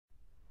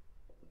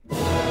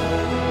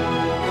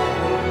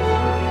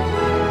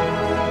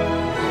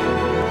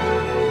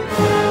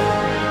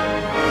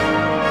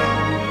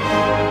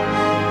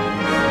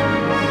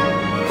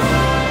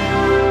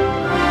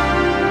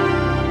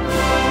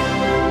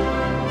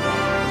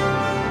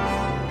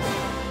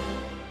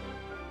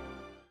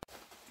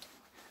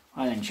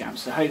then,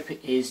 chaps. The hope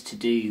is to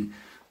do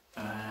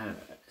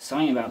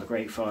something about the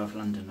Great Fire of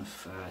London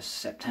of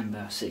September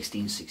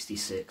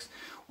 1666,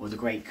 or the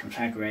Great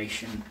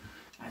Conflagration,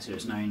 as it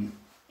was known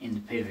in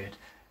the period.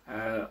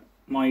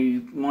 My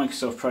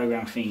Microsoft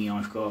program thingy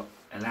I've got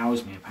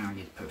allows me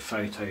apparently to put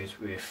photos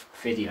with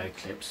video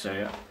clips,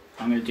 so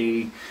I'm going to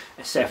do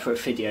a separate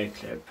video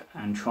clip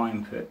and try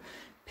and put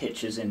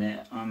pictures in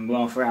it. I'm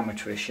rather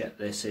amateurish at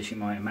this, as you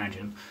might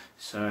imagine,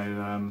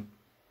 so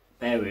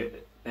bear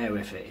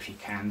with it if you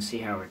can, see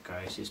how it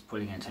goes. It's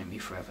probably going to take me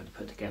forever to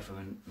put together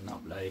and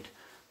upload.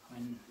 I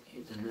mean,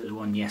 the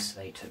one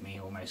yesterday took me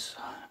almost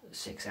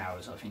 6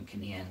 hours, I think.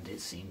 In the end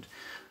it seemed.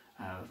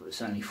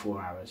 It's only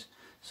 4 hours,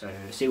 so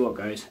see what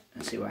goes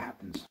and see what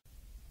happens.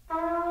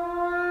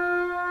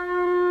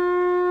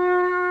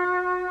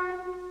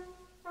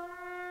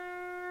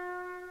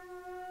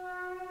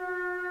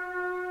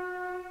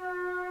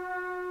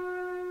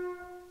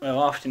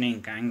 Well,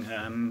 afternoon gang,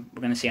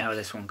 we're going to see how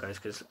this one goes,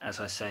 because as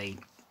I say,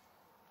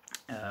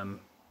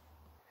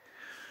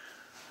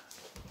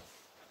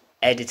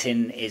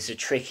 editing is a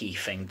tricky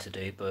thing to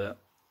do, but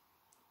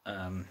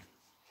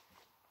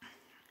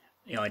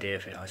the idea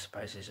of it, I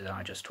suppose, is that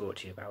I just talked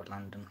to you about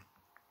London.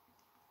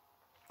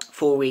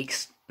 4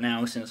 weeks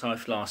now since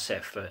I've last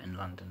set foot in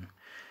London,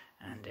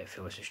 and it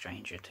feels a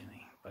stranger to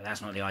me, but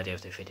that's not the idea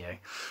of the video.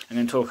 I'm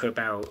going to talk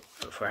about,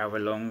 for however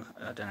long,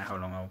 I don't know how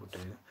long I will do,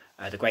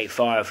 the Great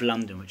Fire of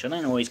London, which I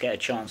don't always get a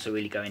chance to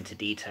really go into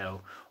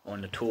detail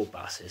on the tour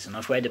buses, and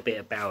I've read a bit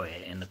about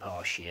it in the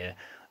past year,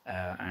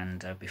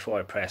 and before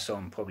I press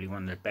on, probably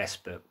one of the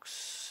best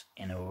books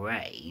in a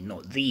way,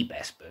 not the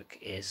best book,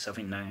 is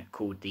something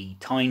called The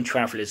Time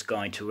Traveller's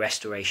Guide to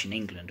Restoration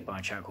England by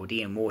a chap called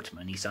Ian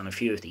Waterman. He's done a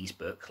few of these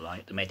books,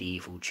 like the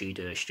medieval,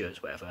 Tudor,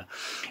 Stuarts, whatever,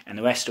 and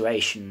the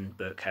Restoration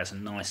book has a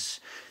nice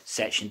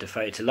section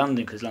devoted to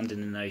London, because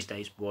London in those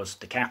days was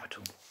the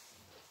capital.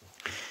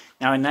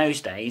 Now, in those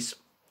days,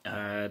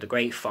 the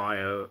Great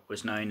Fire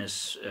was known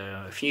as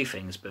a few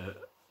things,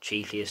 but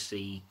chiefly as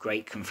the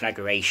Great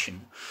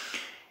Conflagration.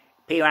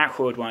 Peter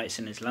Ackroyd writes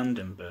in his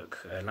London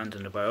book,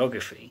 London, a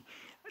Biography,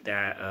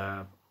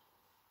 that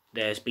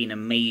there's been a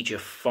major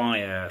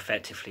fire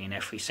effectively in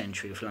every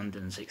century of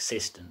London's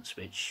existence,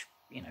 which,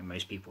 you know,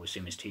 most people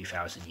assume is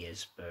 2,000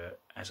 years,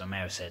 but as I may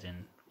have said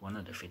in one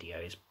of the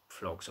videos,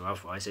 vlogs or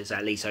otherwise, it's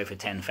at least over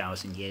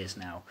 10,000 years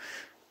now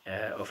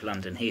of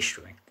London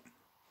history.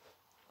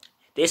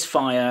 This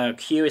fire,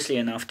 curiously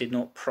enough, did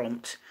not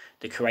prompt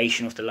the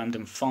creation of the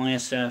London Fire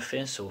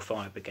Service or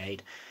Fire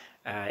Brigade.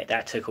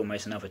 That took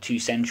almost another 2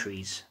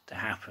 centuries to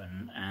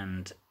happen,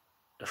 and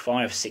the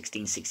fire of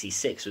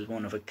 1666 was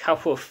one of a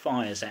couple of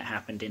fires that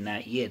happened in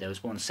that year. There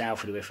was one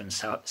south of the river in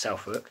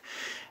Suffolk,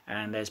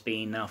 and there's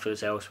been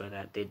others elsewhere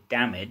that did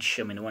damage.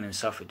 I mean, the one in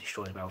Suffolk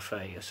destroyed about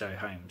 30 or so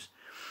homes.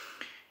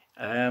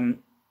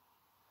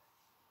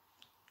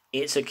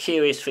 It's a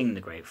curious thing, the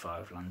Great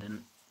Fire of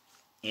London.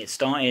 It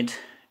started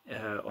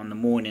on the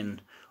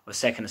morning of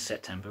 2nd of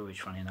September,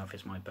 which funny enough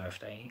is my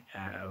birthday,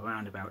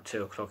 around about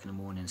 2 o'clock in the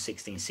morning,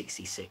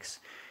 1666,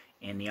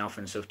 in the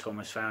ovens of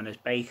Thomas Fowler's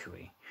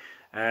bakery.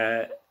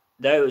 Though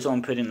it was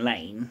on Pudding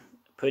Lane,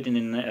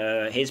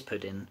 his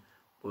pudding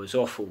was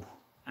offal,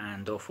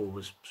 and offal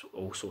was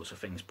all sorts of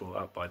things brought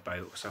up by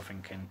boat or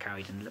something and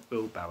carried in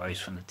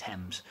wheelbarrows from the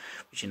Thames,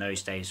 which in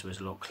those days was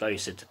a lot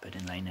closer to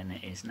Pudding Lane than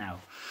it is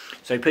now.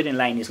 So Pudding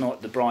Lane is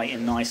not the bright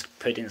and nice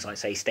puddings like,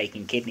 say, steak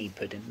and kidney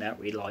pudding that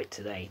we like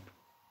today.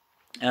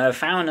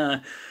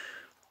 Fowler,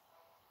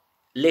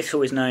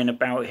 little is known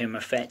about him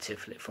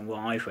effectively, from what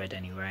I've read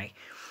anyway,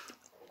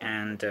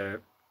 and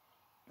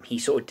he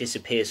sort of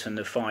disappears from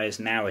the fire's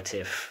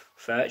narrative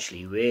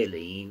virtually,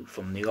 really,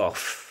 from the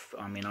off.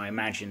 I mean, I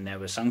imagine there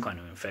was some kind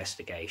of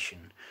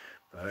investigation,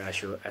 but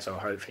as I'll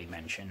hopefully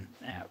mention,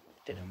 that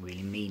didn't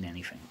really mean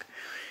anything.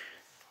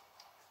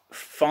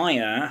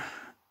 Fire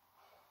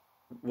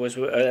was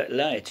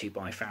alerted to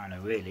by Fowler,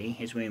 really.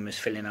 His room was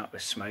filling up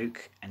with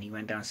smoke, and he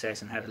went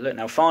downstairs and had a look.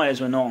 Now,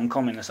 fires were not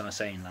uncommon, as I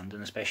say, in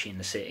London, especially in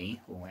the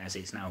city, or as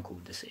it's now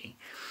called, the city.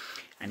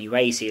 And he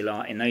raised the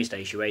alarm. In those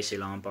days, you raised the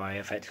alarm by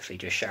effectively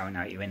just shouting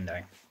out your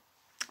window.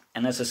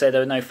 And as I said,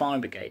 there was no fire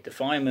brigade. The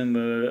firemen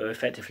were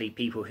effectively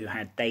people who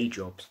had day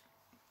jobs.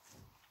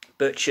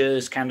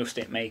 Butchers,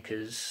 candlestick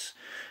makers,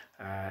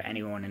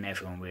 anyone and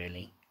everyone,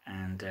 really.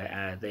 And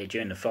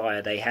during the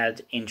fire, they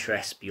had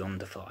interests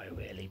beyond the fire,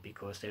 really,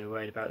 because they were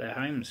worried about their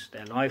homes,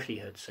 their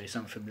livelihoods, so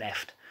some of them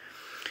left.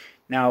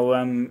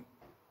 Now,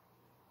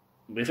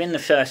 within the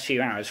first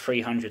few hours,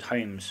 300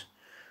 homes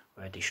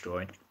were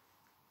destroyed.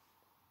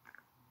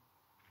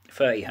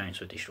 30 homes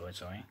were destroyed,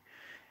 sorry.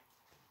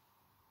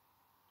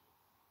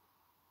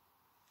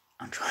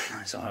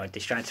 I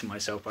distracted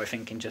myself by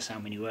thinking just how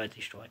many were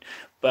destroyed.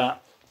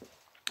 But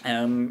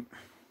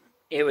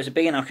it was a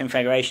big enough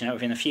conflagration that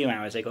within a few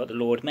hours they got the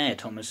Lord Mayor,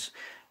 Thomas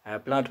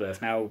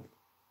Bloodworth. Now,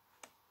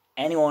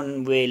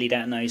 anyone really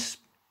that knows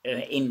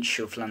an inch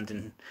of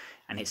London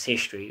and its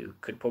history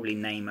could probably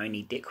name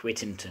only Dick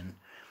Whittington,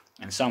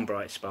 and some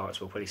bright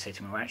sparks will probably say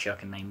to me, well, actually I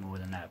can name more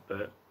than that.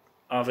 But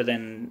other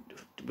than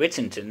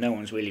Whittington, no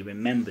one's really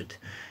remembered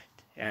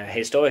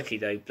Historically,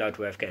 though,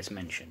 Bloodworth gets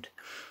mentioned.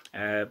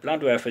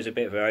 Bloodworth was a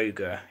bit of an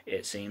ogre,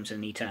 it seems,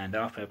 and he turned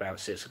up at about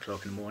 6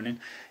 o'clock in the morning,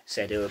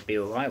 said it would be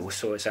alright, we'll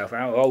sort itself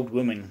out. Old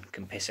woman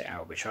can piss it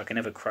out, which I can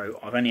never quote.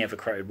 I've only ever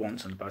quoted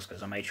once on the bus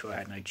because I made sure I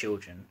had no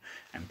children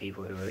and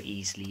people who were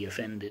easily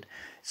offended.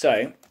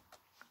 So,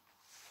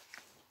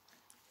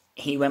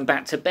 he went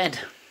back to bed.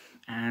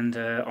 And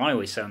I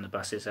always say on the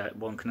buses that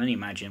one can only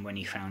imagine when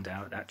he found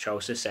out that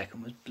Charles II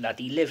was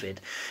bloody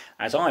livid,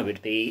 as I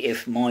would be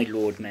if my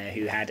Lord Mayor,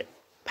 who had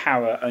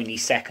power only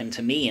second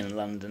to me in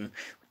London,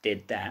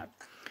 did that.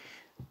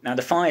 Now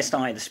the fire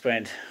started to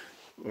spread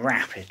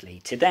rapidly.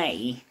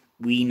 Today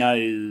we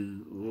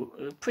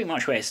know pretty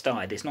much where it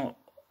started. It's not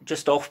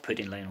just off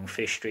Pudding Lane on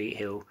Fish Street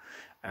Hill.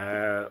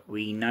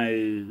 We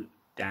know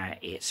that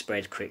it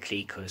spread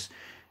quickly because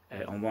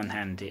on one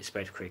hand it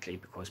spread quickly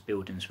because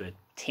buildings were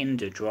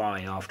tinder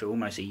dry after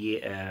almost a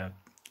year,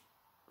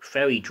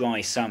 very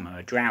dry summer,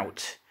 a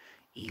drought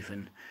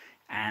even,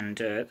 and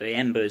the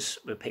embers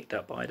were picked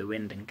up by the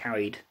wind and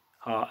carried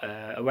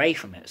away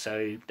from it.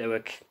 So there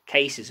were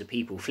cases of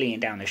people fleeing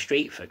down the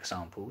street, for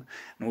example,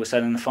 and all of a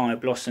sudden the fire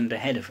blossomed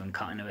ahead of them,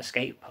 cutting an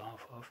escape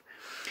path off.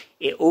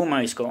 It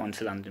almost got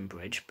onto London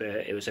Bridge, but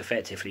it was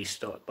effectively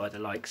stopped by the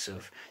likes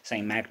of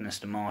St Magnus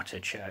the Martyr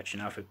Church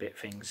and other bit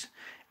things.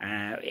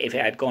 If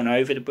it had gone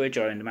over the bridge,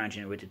 I would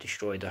imagine it would have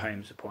destroyed the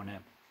homes upon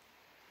it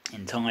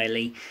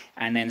entirely,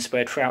 and then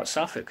spread throughout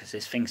Suffolk because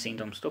this thing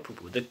seemed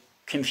unstoppable. The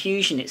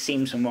confusion, it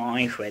seems from what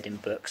I've read in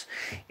books,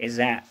 is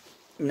that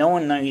no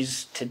one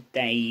knows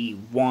today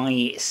why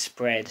it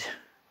spread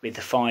with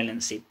the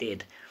violence it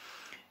did.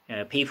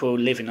 People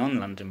living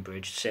on London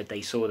Bridge said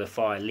they saw the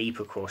fire leap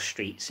across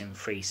streets in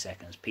 3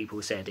 seconds.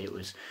 People said it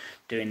was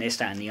doing this,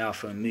 that and the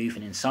other and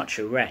moving in such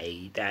a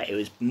way that it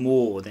was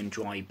more than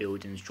dry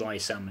buildings, dry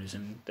summers,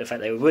 and the fact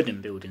they were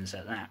wooden buildings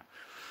at that.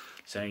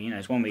 So, you know,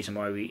 it's one reason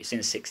why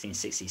since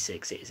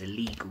 1666 it is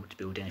illegal to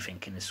build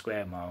anything in a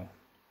square mile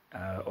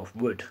of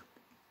wood.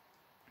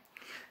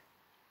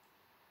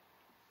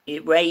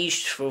 It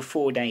raged for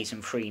 4 days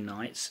and 3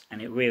 nights,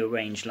 and it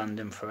rearranged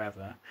London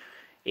forever.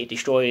 It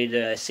destroyed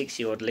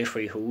 60-odd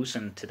livery halls,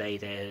 and today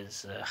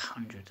there's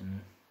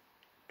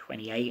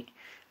 128,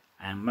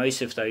 and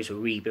most of those were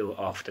rebuilt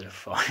after the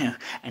fire,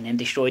 and then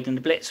destroyed in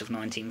the Blitz of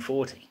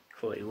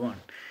 1941.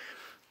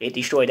 It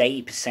destroyed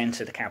 80%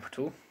 of the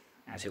capital,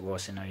 as it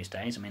was in those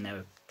days. I mean, there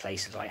were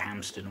places like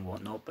Hampstead and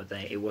whatnot, but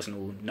it wasn't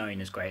all known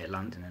as Greater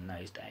London in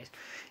those days.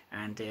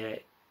 And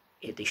it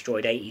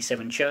destroyed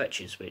 87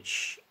 churches,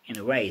 which in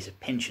a way is a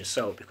pinch of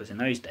salt, because in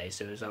those days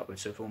there was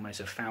upwards of almost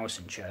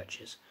 1,000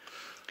 churches.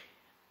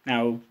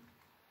 Now,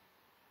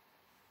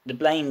 the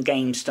blame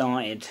game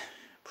started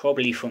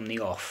probably from the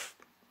off,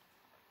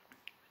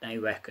 they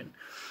reckon.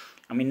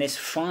 I mean, this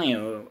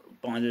fire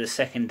by the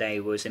second day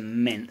was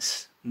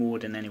immense, more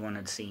than anyone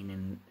had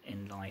seen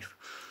in life.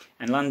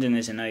 And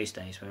Londoners in those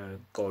days were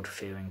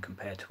God-fearing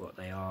compared to what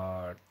they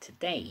are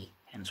today.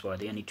 Hence why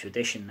the only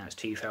tradition that's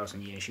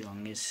 2,000 years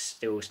young is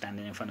still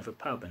standing in front of a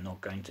pub and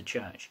not going to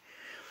church.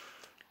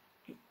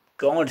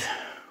 God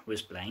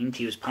was blamed.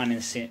 He was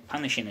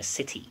punishing a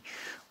city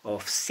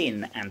of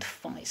sin and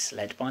vice,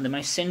 led by the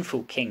most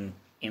sinful king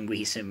in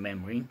recent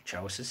memory,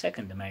 Charles II,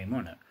 the Merry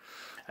Monarch.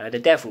 The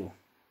devil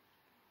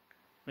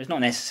was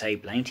not necessarily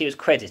blamed. He was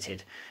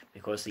credited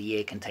because the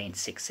year contained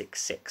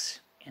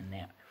 666 in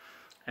there.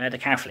 The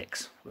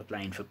Catholics were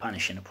blamed for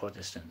punishing a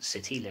Protestant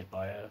city led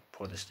by a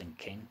Protestant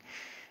king.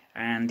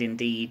 And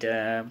indeed,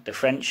 the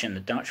French and the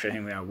Dutch, for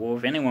whom we are at war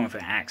with, anyone with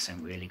an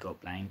accent really got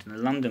blamed. And the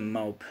London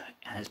mob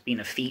has been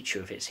a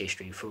feature of its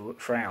history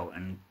throughout.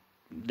 And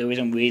there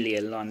isn't really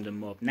a London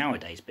mob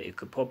nowadays, but it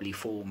could probably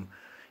form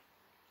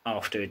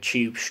after a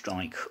tube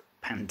strike,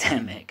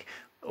 pandemic,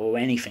 or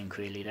anything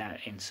really that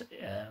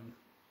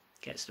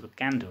gets the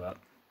gander up.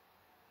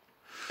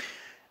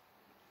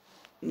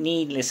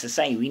 Needless to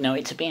say, we know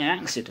it to be an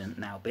accident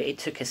now, but it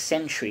took a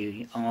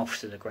century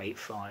after the Great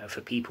Fire for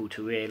people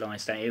to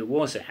realise that it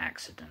was an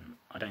accident.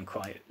 I don't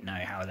quite know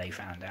how they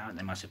found out.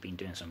 They must have been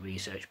doing some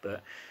research,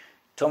 but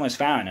Thomas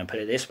Fariner, put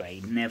it this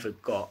way, never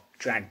got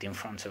dragged in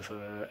front of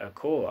a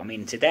court. I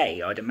mean,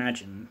 today, I'd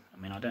imagine,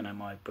 I don't know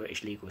my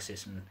British legal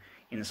system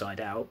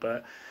inside out,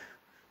 but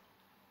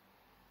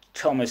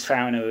Thomas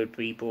Fariner would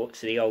be brought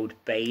to the Old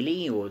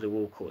Bailey or the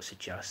Royal Courts of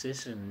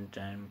Justice and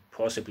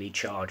possibly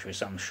charged with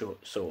some sort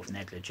of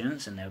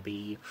negligence, and there'll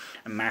be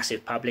a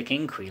massive public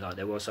inquiry like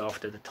there was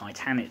after the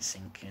Titanic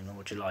sinking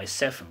on July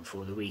 7th,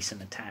 or the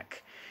recent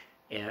attack,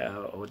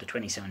 or the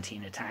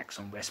 2017 attacks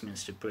on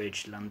Westminster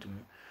Bridge,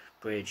 London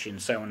Bridge,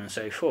 and so on and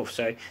so forth.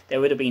 So there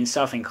would have been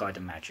something, I'd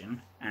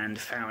imagine, and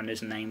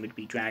Fariner's name would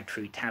be dragged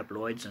through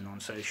tabloids and on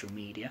social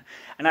media.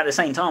 And at the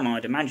same time,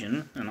 I'd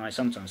imagine, and I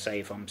sometimes say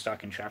if I'm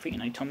stuck in traffic,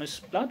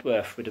 Thomas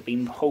Bloodworth would have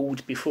been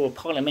hauled before a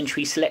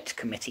Parliamentary Select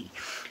Committee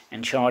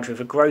and charged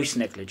with a gross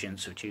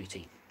negligence of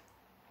duty.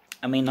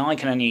 I don't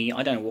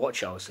know what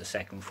Charles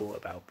II thought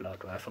about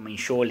Bloodworth.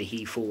 Surely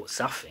he thought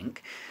something,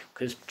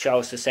 because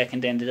Charles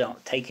II ended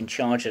up taking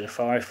charge of the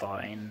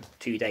firefighting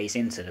 2 days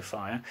into the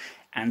fire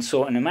and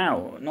sorting them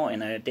out, not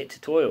in a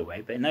dictatorial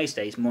way, but in those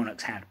days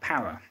monarchs had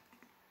power.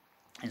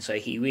 And so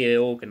he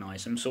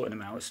reorganised them, sorted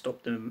them out,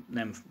 stopped them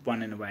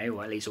running away,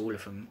 or at least all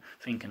of them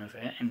thinking of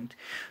it. And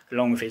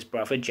along with his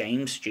brother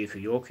James, Duke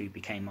of York, who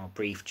became our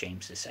brief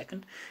James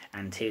II,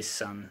 and his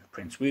son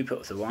Prince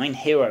Rupert of the Rhine,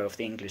 hero of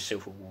the English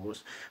Civil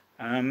Wars,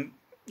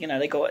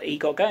 he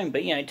got going.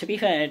 But to be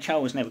fair,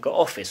 Charles never got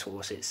off his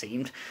horse, it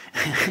seemed,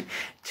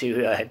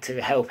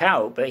 to help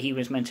out. But he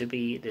was meant to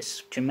be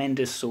this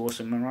tremendous source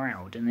of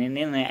morale. And then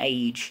in an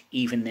age,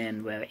 even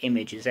then, where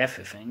image is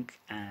everything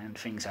and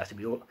things have to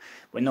be,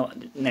 we're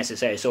not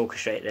necessarily as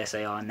orchestrated as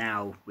they are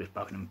now with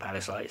Buckingham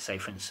Palace. Like, say,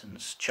 for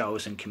instance,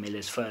 Charles and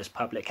Camilla's first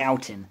public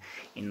outing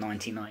in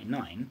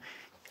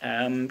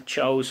 1999.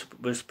 Charles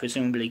was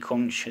presumably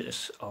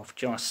conscious of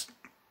just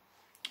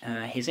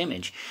his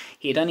image.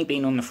 He had only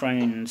been on the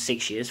throne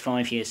 6 years,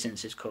 5 years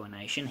since his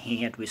coronation.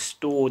 He had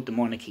restored the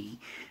monarchy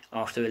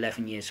after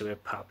 11 years of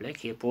republic.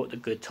 He had brought the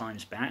good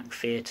times back.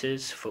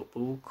 Theatres,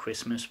 football,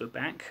 Christmas were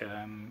back.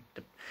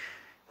 The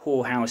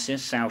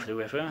whorehouses south of the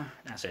river,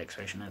 that's an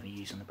expression never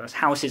used on the bus.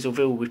 Houses of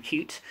ill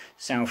repute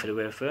south of the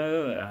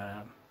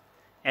river.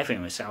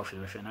 Everything was south of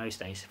the river in those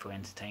days for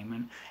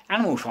entertainment.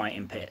 Animal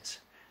fighting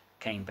pits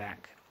came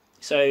back.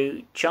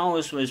 So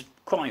Charles was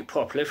quite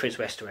popular for his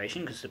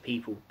restoration because the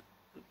people,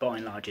 by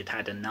and large,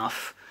 had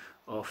enough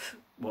of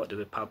what the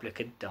Republic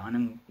had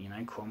done,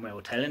 and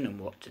Cromwell telling them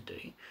what to do,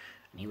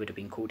 and he would have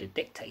been called a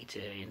dictator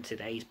in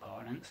today's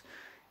parlance.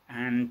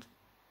 And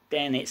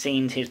then it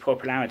seemed his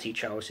popularity,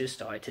 Charles's,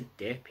 started to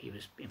dip. He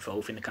was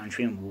involved in the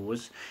country in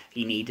wars.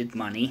 He needed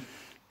money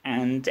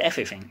and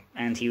everything,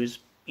 and he was,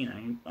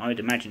 I would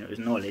imagine it was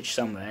knowledge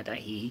somewhere that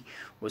he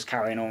was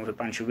carrying on with a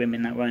bunch of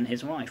women that weren't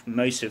his wife,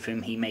 most of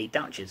whom he made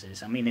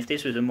duchesses. I mean, if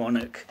this was a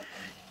monarch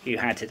who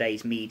had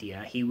today's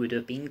media, he would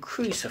have been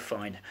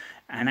crucified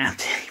and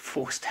absolutely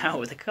forced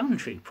out of the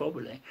country,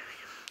 probably.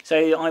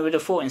 So I would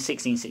have thought in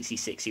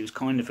 1666 he was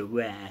kind of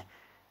aware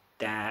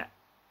that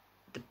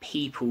the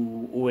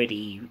people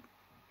already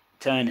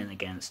turning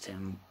against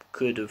him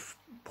could have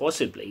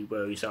possibly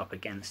rose up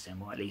against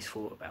him, or at least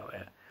thought about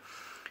it.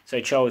 So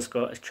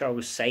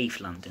Charles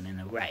saved London in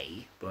a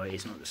way, but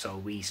it's not the sole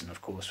reason,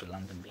 of course, for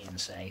London being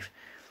safe.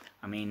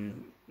 I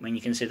mean, when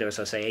you consider, as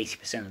I say,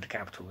 80% of the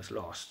capital was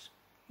lost,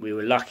 we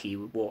were lucky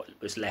with what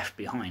was left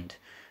behind.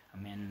 I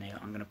mean,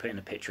 I'm going to put in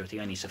a picture of the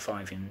only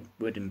surviving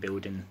wooden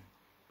building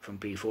from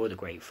before the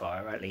Great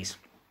Fire, at least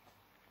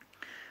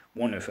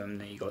one of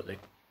them. You got the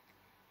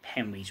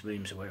Henry's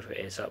Rooms, or whatever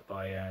it is, up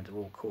by the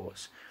Royal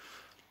Courts.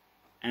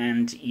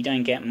 And you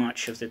don't get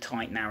much of the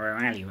tight, narrow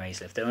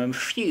alleyways left. There are a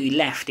few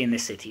left in the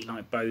city,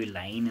 like Bow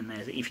Lane, and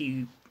if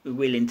you are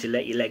willing to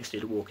let your legs do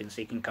the walking,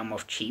 so you can come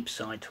off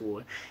Cheapside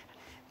toward.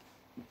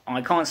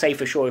 I can't say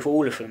for sure if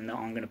all of them that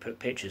I'm going to put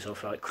pictures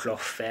of, like Clough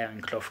Fair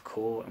and Clough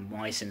Court and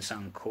Weiss and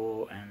Son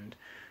Court and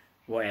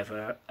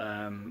whatever,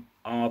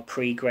 are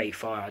pre-Great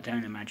Fire. I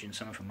don't imagine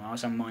some of them are.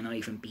 Some might not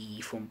even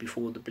be from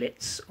before the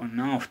Blitz and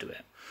after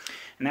it.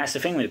 And that's the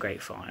thing with the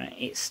Great Fire.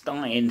 It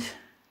started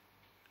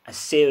a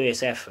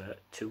serious effort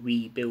to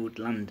rebuild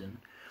London.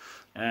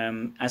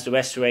 As the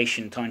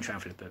Restoration Time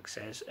Traveller book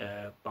says,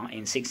 but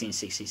in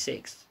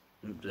 1666,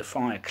 the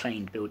fire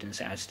claimed buildings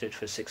that had stood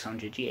for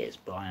 600 years,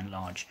 by and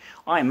large.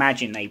 I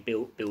imagine they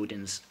built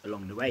buildings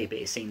along the way, but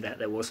it seemed that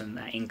there wasn't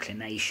that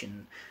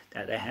inclination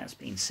that there has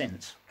been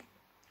since.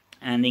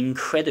 And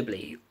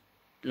incredibly,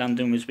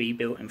 London was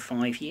rebuilt in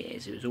 5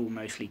 years. It was all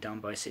mostly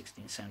done by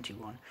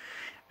 1671,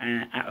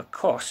 at a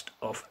cost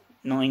of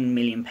 £9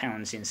 million in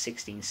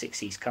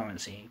 1660s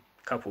currency,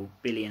 a couple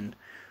billion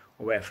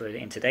or whatever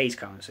in today's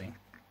currency,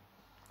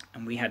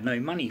 and we had no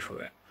money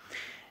for it.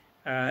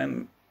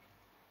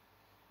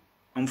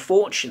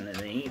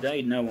 Unfortunately,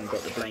 though no one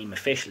got the blame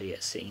officially,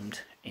 it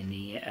seemed,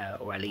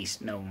 or at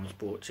least no one was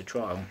brought to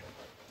trial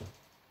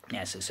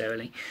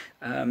necessarily,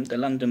 the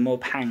London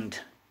mob hanged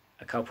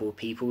a couple of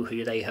people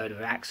who they heard of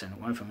an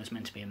accident. One of them was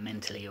meant to be a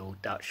mentally ill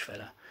Dutch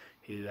fella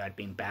who had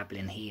been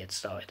babbling he had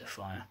started the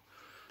fire.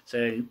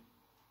 So,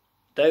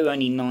 though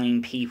only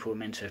 9 people were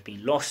meant to have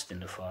been lost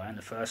in the fire, and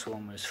the first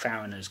one was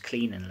Farriner's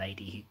cleaning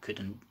lady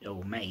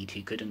maid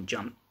who couldn't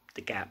jump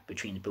the gap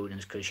between the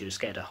buildings because she was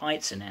scared of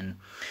heights, and then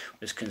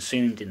was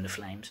consumed in the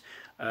flames.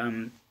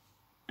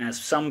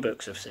 As some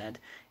books have said,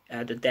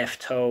 the death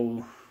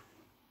toll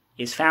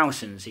is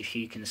thousands if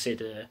you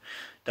consider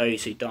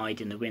those who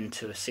died in the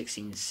winter of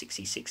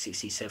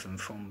 1666-67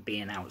 from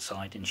being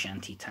outside in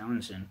shanty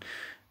towns, and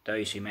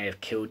those who may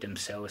have killed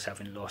themselves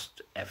having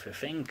lost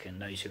everything,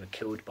 and those who were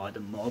killed by the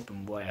mob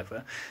and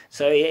whatever.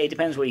 So it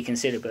depends what you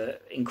consider,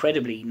 but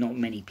incredibly not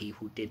many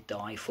people did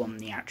die from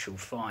the actual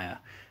fire,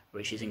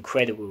 which is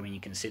incredible when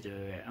you consider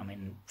it. I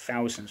mean,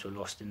 thousands were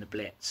lost in the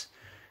Blitz,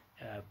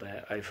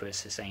 but over a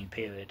sustained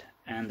period.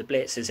 And the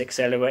Blitz has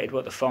accelerated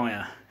what the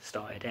fire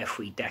started.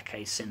 Every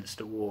decade since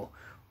the war,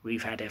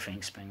 we've had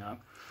everything spring up.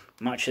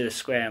 Much of the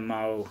square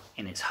mile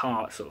in its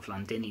heart, sort of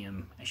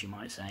Londinium, as you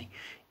might say,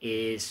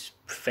 is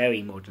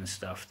very modern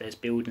stuff. There's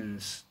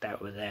buildings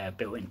that were there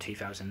built in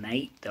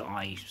 2008 that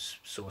I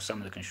saw some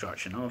of the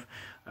construction of.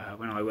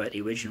 When I worked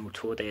the original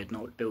tour, they had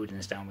knocked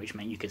buildings down, which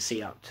meant you could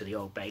see up to the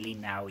Old Bailey.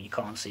 Now you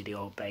can't see the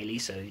Old Bailey,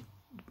 so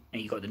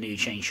and you've got the New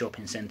Change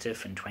Shopping Centre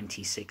from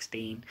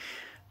 2016.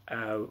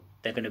 They're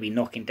going to be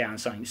knocking down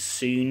something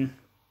soon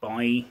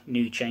by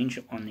New Change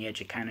on the edge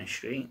of Cannon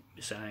Street.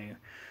 So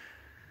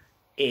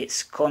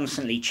it's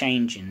constantly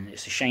changing.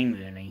 It's a shame,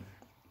 really,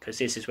 because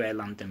this is where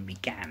London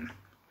began,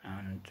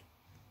 and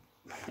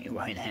it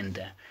won't end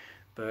there.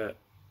 But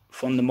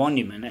from the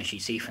monument, as you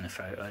see from the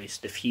photos,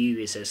 the view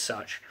is as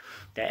such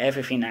that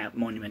everything that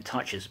monument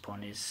touches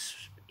upon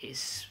is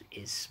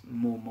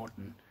more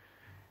modern.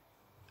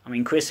 I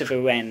mean,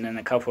 Christopher Wren and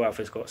a couple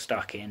others got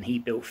stuck in. He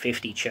built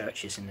 50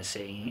 churches in the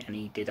city, and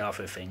he did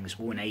other things.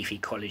 Warnavy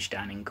College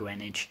down in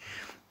Greenwich,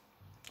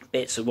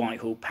 bits of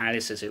Whitehall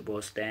Palace as it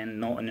was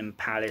then, Nottingham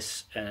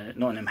Palace,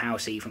 Nottingham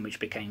House even, which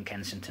became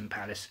Kensington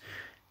Palace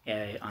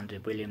under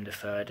William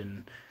III,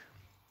 and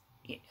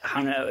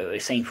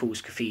St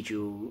Paul's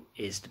Cathedral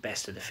is the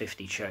best of the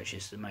 50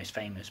 churches, the most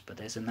famous, but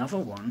there's another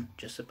one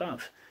just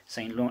above,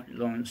 St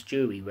Lawrence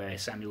Jewry, where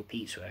Samuel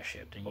Pepys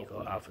worshipped, and you've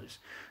got others.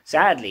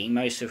 Sadly,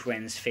 most of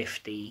Wren's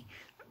 50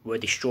 were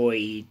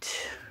destroyed,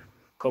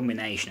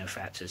 combination of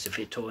factors. The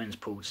Victorians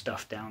pulled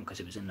stuff down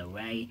because it was in the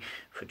way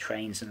for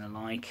trains and the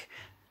like.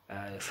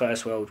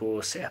 First World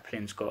War,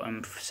 Zeppelins got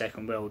them,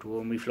 Second World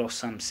War, and we've lost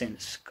some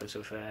since because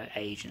of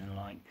age and the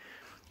like.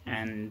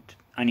 And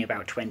only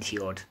about 20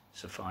 odd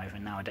survive,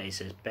 and nowadays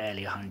there's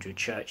barely 100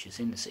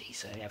 churches in the city,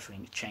 so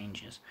everything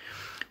changes.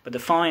 But the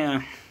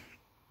fire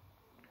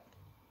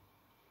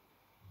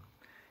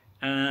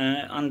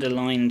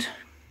underlined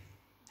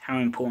how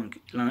important,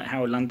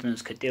 how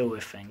Londoners could deal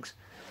with things,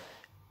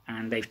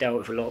 and they've dealt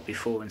with a lot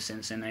before and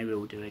since, and they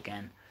will do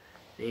again.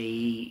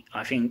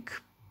 I think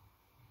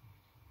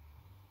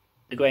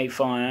the Great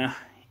Fire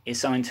is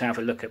something to have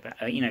a look at.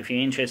 If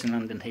you're interested in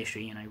London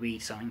history,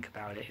 read something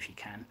about it if you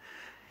can.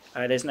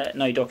 There's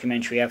no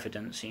documentary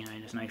evidence,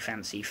 there's no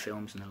fancy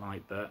films and the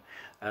like, but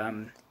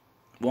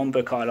one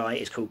book I like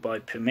is called By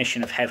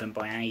Permission of Heaven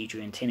by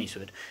Adrian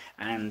Tinniswood,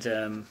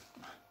 and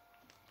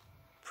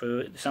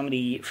for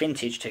somebody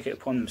vintage took it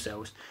upon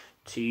themselves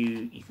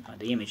to,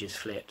 the image is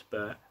flipped,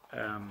 but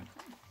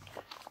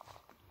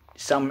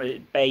some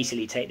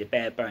basically take the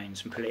bare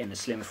bones and put it in a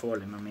slim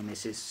volume. I mean,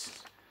 this is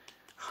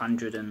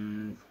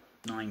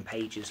 109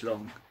 pages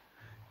long,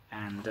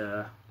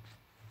 and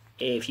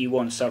if you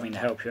want something to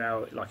help you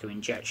out, like an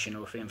injection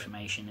or for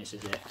information, this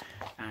is it.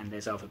 And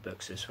there's other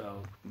books as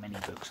well, many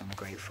books on the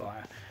Great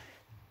Fire.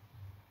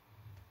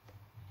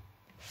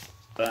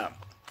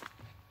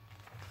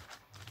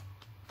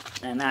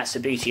 And that's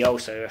the beauty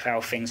also of how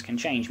things can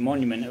change.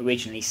 Monument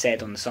originally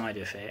said on the side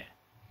of it,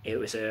 it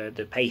was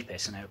the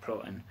papists and they were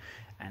plotting,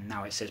 and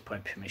now it says by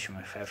permission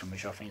of heaven,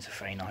 which I think is a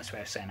very nice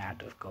way of saying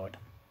act of God.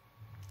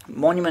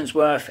 Monument's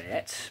worth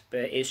it,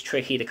 but it's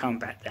tricky to come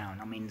back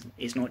down. I mean,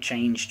 it's not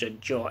changed a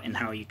jot in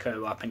how you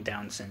go up and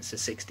down since the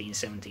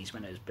 1670s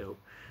when it was built.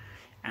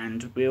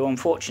 And we're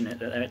unfortunate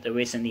that there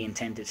isn't the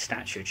intended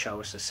statue of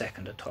Charles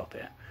II atop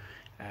it,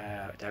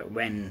 that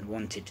Wren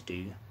wanted to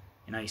do.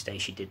 In those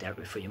days she did that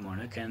with Free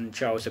Monarch, and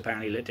Charles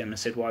apparently looked at him and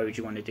said, "Why would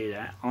you want to do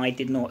that? I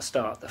did not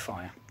start the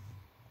fire."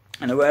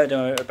 And a word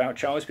about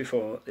Charles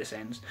before this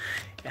ends.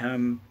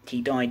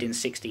 He died in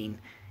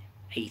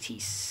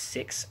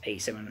 1686,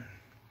 87...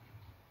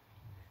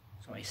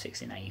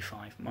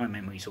 1685. My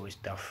memory's always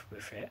duff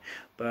with it,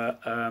 but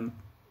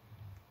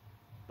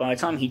by the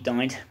time he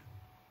died,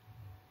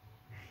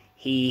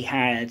 he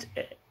had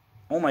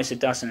almost a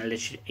dozen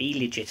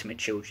illegitimate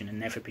children and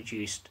never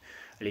produced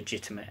a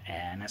legitimate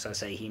heir. And as I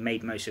say, he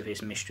made most of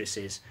his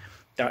mistresses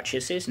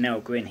duchesses. Nell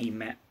Gwyn he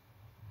met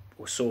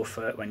or saw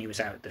for when he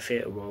was out at the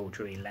Theatre Royal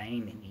Drury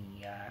Lane, and he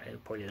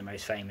probably the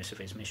most famous of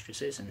his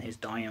mistresses, and his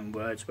dying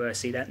words were,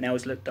 "See that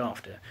Nell's looked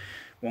after."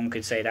 One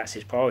could say that's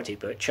his priority,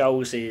 but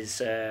Charles is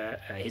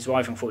his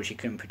wife unfortunately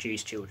couldn't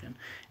produce children,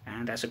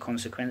 and as a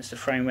consequence the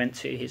throne went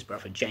to his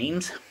brother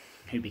James,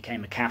 who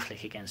became a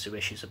Catholic against the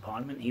wishes of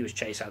Parliament. He was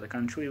chased out of the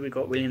country. We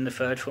got William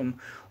III from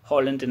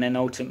Holland, and then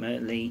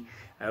ultimately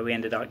we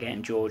ended up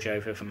getting George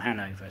over from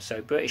Hanover.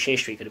 So British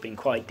history could have been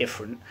quite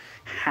different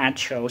had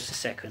Charles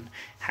II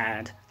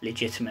had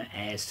legitimate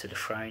heirs to the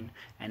throne,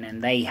 and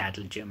then they had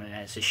legitimate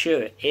heirs. The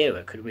Stuart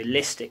era could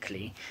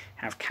realistically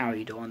have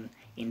carried on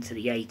into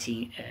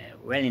the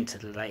well into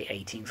the late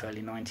 18th,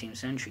 early 19th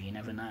century. You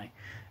never know.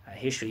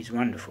 History is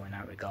wonderful in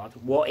that regard.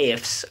 What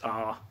ifs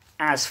are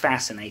as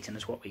fascinating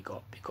as what we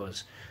got,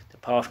 because the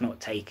path not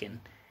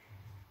taken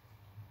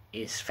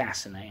is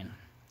fascinating.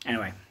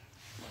 Anyway,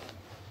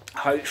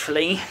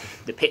 hopefully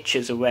the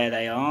pictures are where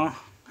they are,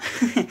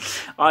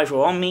 either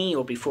on me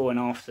or before and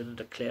after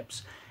the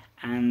clips,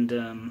 and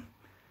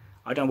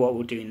I don't know what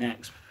we'll do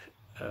next.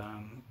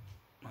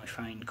 My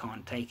phone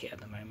can't take it at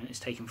the moment. It's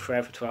taking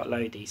forever to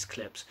upload these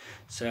clips,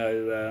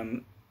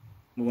 so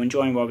we're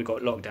enjoying while we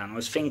got lockdown. I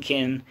was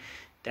thinking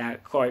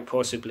that quite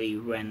possibly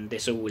when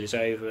this all is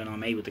over and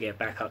I'm able to get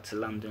back up to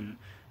London,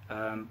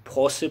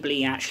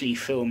 possibly actually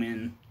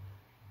filming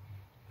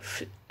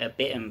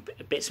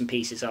bits and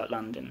pieces out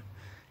London,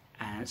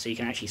 so you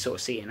can actually sort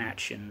of see it in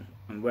action,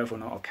 and whether or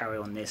not I'll carry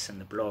on this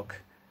and the blog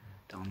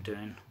that I'm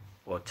doing,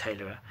 or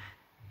Taylor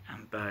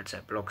and Birds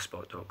at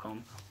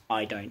blogspot.com,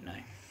 I don't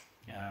know.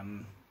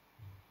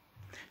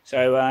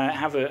 So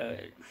have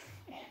a.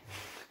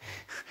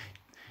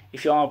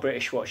 If you are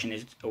British watching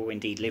this, or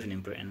indeed living in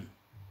Britain,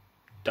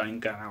 don't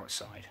go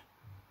outside,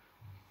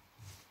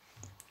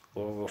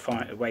 or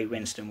Ray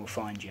Winston will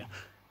find you.